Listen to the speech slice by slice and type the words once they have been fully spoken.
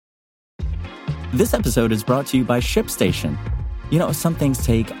This episode is brought to you by ShipStation. You know, some things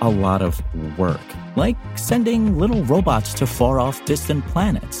take a lot of work, like sending little robots to far-off distant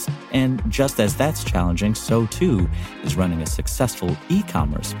planets. And just as that's challenging, so too is running a successful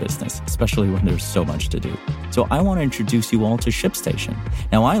e-commerce business, especially when there's so much to do. So I want to introduce you all to ShipStation.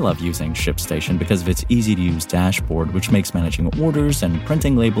 Now, I love using ShipStation because of its easy-to-use dashboard, which makes managing orders and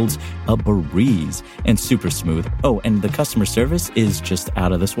printing labels a breeze and super smooth. Oh, and the customer service is just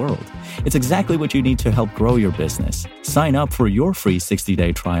out of this world. It's exactly what you need to help grow your business. Sign up for your free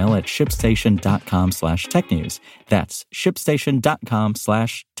 60-day trial at shipstation.com/technews. That's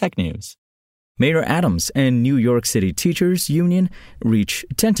shipstation.com/technews. Mayor Adams and New York City Teachers Union reach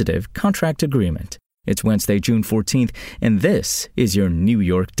tentative contract agreement. It's Wednesday, June 14th, and this is your New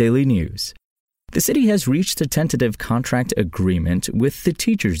York Daily News. The city has reached a tentative contract agreement with the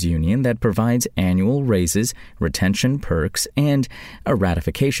teachers union that provides annual raises, retention perks, and a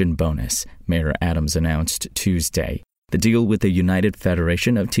ratification bonus, Mayor Adams announced Tuesday. The deal with the United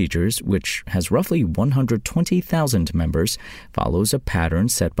Federation of Teachers, which has roughly 120,000 members, follows a pattern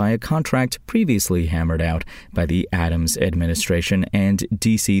set by a contract previously hammered out by the Adams administration and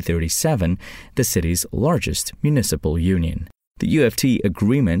DC 37, the city's largest municipal union. The UFT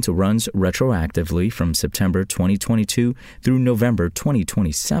agreement runs retroactively from September 2022 through November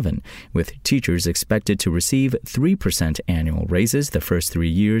 2027, with teachers expected to receive 3% annual raises the first 3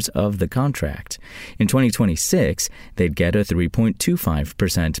 years of the contract. In 2026, they'd get a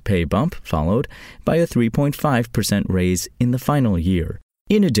 3.25% pay bump, followed by a 3.5% raise in the final year.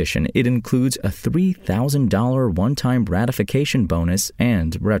 In addition, it includes a $3,000 one-time ratification bonus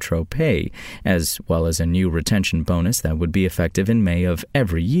and retro pay, as well as a new retention bonus that would be effective in May of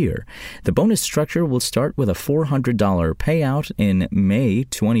every year. The bonus structure will start with a $400 payout in May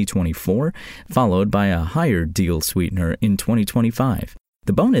 2024, followed by a higher deal sweetener in 2025.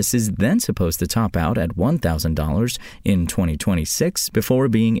 The bonus is then supposed to top out at $1,000 in 2026 before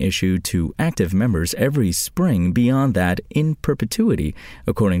being issued to active members every spring beyond that in perpetuity,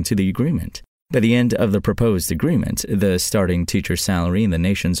 according to the agreement. By the end of the proposed agreement, the starting teacher salary in the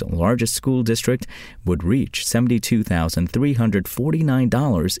nation's largest school district would reach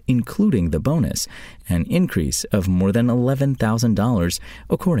 $72,349, including the bonus, an increase of more than $11,000,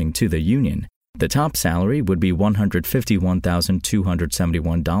 according to the union. The top salary would be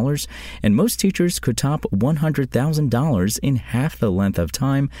 $151,271, and most teachers could top $100,000 in half the length of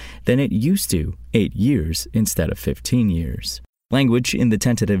time than it used to, 8 years instead of 15 years. Language in the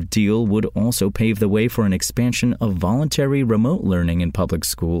tentative deal would also pave the way for an expansion of voluntary remote learning in public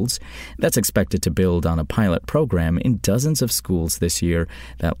schools. That's expected to build on a pilot program in dozens of schools this year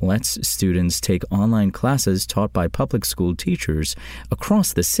that lets students take online classes taught by public school teachers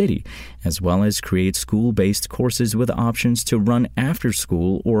across the city, as well as create school-based courses with options to run after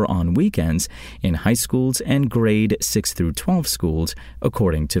school or on weekends in high schools and grade 6 through 12 schools,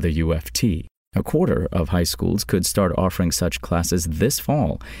 according to the UFT. A quarter of high schools could start offering such classes this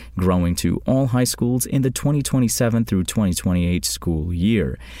fall, growing to all high schools in the 2027 through 2028 school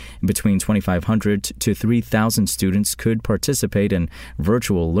year. Between 2,500 to 3,000 students could participate in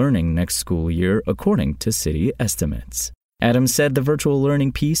virtual learning next school year, according to city estimates. Adams said the virtual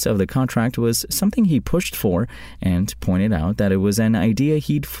learning piece of the contract was something he pushed for and pointed out that it was an idea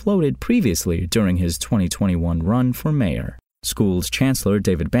he'd floated previously during his 2021 run for mayor. Schools Chancellor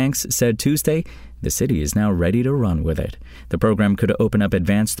David Banks said Tuesday the city is now ready to run with it. The program could open up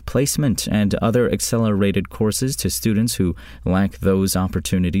advanced placement and other accelerated courses to students who lack those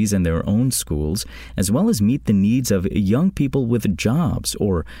opportunities in their own schools, as well as meet the needs of young people with jobs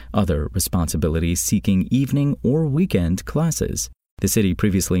or other responsibilities seeking evening or weekend classes. The city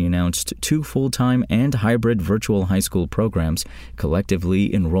previously announced 2 full-time and hybrid virtual high school programs,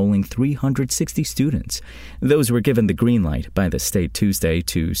 collectively enrolling 360 students. Those were given the green light by the state Tuesday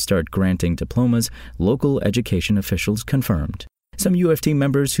to start granting diplomas, local education officials confirmed. Some UFT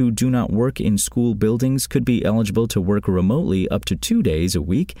members who do not work in school buildings could be eligible to work remotely up to 2 days a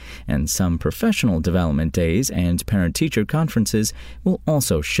week, and some professional development days and parent-teacher conferences will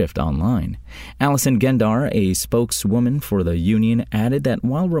also shift online. Allison Gendar, a spokeswoman for the union, added that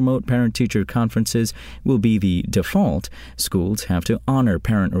while remote parent-teacher conferences will be the default, schools have to honor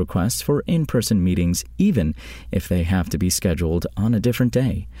parent requests for in-person meetings even if they have to be scheduled on a different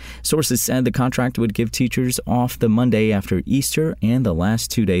day. Sources said the contract would give teachers off the Monday after Easter and the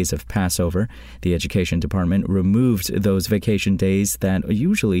last 2 days of Passover. The Education Department removed those vacation days that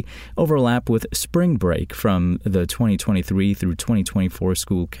usually overlap with spring break from the 2023 through 2024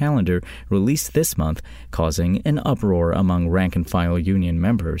 school calendar released this month, causing an uproar among rank-and-file union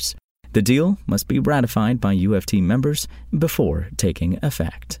members. The deal must be ratified by UFT members before taking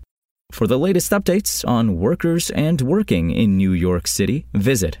effect. For the latest updates on workers and working in New York City,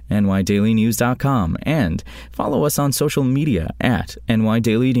 visit nydailynews.com and follow us on social media at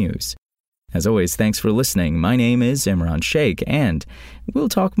nydailynews. As always, thanks for listening. My name is Imran Sheikh, and we'll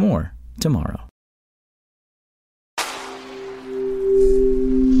talk more tomorrow.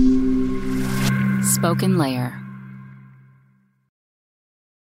 Spoken Layer.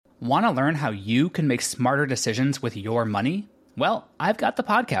 Want to learn how you can make smarter decisions with your money? Well, I've got the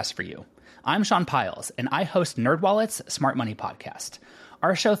podcast for you. I'm Sean Piles, and I host NerdWallet's Smart Money Podcast.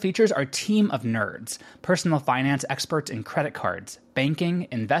 Our show features our team of nerds, personal finance experts in credit cards, banking,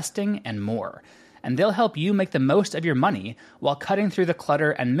 investing, and more. And they'll help you make the most of your money while cutting through the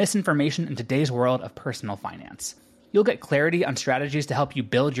clutter and misinformation in today's world of personal finance. You'll get clarity on strategies to help you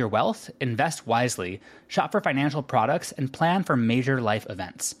build your wealth, invest wisely, shop for financial products, and plan for major life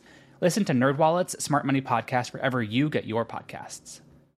events. Listen to NerdWallet's Smart Money Podcast wherever you get your podcasts.